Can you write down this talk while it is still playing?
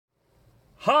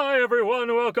Hi everyone,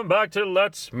 welcome back to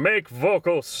Let's Make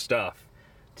Vocal Stuff.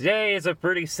 Today is a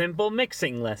pretty simple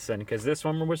mixing lesson because this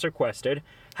one was requested.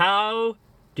 How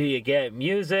do you get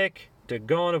music to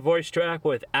go on a voice track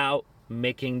without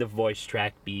making the voice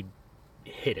track be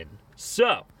hidden?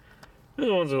 So, this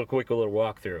one's a quick little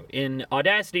walkthrough. In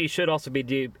Audacity, you should also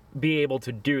be able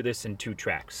to do this in 2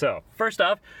 tracks. So, first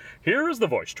off, here is the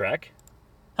voice track.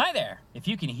 Hi there. If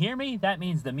you can hear me, that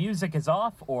means the music is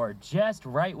off or just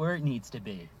right where it needs to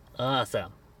be.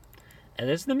 Awesome. And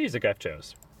this is the music I've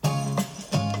chose.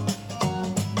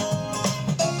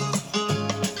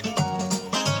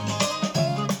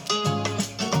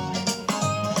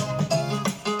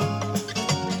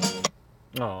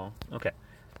 Oh, okay.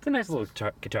 It's a nice little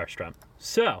guitar strum.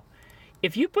 So,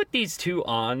 if you put these two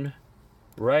on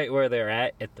right where they're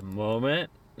at the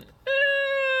moment.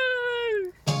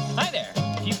 Hi there.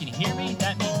 If you can hear me,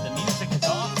 that means the music is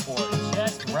off or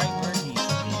just right where it needs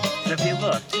to be. So if you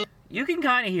look, you can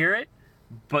kind of hear it,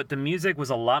 but the music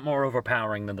was a lot more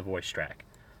overpowering than the voice track.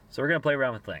 So we're going to play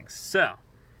around with things. So,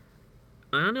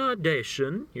 on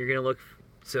Audition, you're going to look,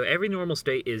 so every normal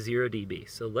state is 0 dB.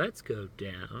 So let's go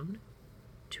down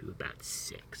to about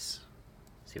 6.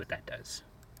 See what that does.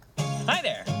 Hi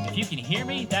there. If you can hear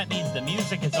me, that means the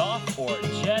music is off or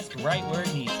just right where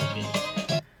it needs to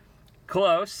be.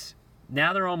 Close.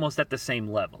 Now they're almost at the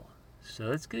same level. So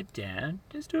let's go down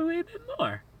just a wee bit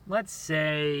more. Let's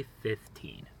say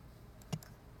 15.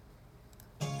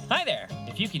 Hi there.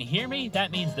 If you can hear me,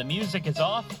 that means the music is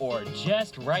off or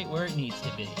just right where it needs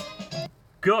to be.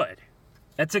 Good.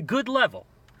 That's a good level.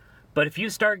 But if you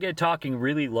start talking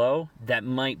really low, that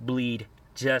might bleed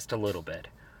just a little bit.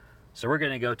 So we're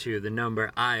going to go to the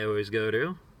number I always go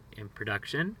to in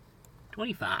production,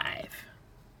 25.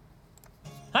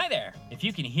 Hi there. If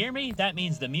you can hear me, that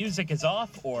means the music is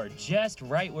off or just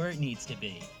right where it needs to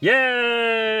be.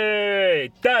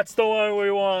 Yay! That's the one we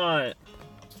want!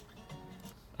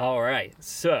 Alright,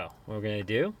 so what we're going to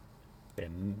do, we're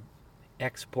going to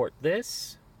export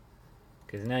this,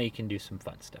 because now you can do some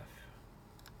fun stuff.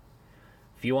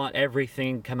 If you want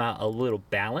everything to come out a little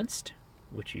balanced,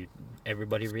 which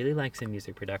everybody really likes in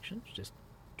music production, just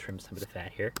trim some of the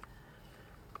fat here.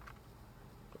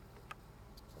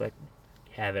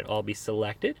 Have it all be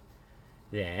selected.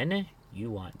 Then you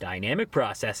want dynamic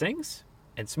processings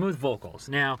and smooth vocals.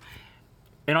 Now,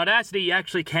 in Audacity, you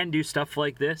actually can do stuff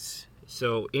like this.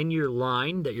 So in your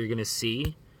line that you're going to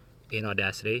see in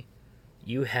Audacity,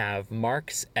 you have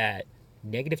marks at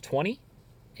 -20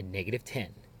 and -10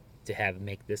 to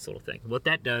make this little thing. What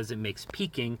that does, it makes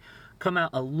peaking come out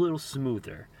a little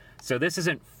smoother. So this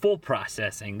isn't full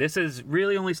processing. This is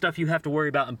really only stuff you have to worry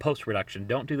about in post-production.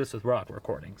 Don't do this with raw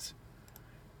recordings.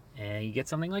 And you get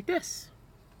something like this.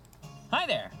 Hi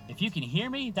there. If you can hear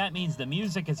me, that means the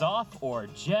music is off or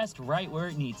just right where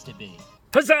it needs to be.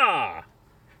 Huzzah!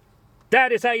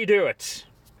 That is how you do it.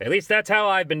 At least that's how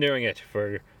I've been doing it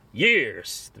for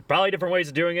years. There's probably different ways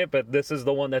of doing it, but this is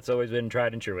the one that's always been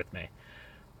tried and true with me.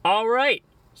 All right.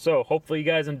 So hopefully you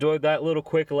guys enjoyed that little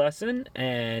quick lesson.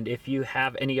 And if you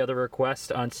have any other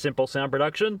requests on simple sound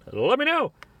production, let me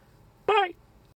know. Bye.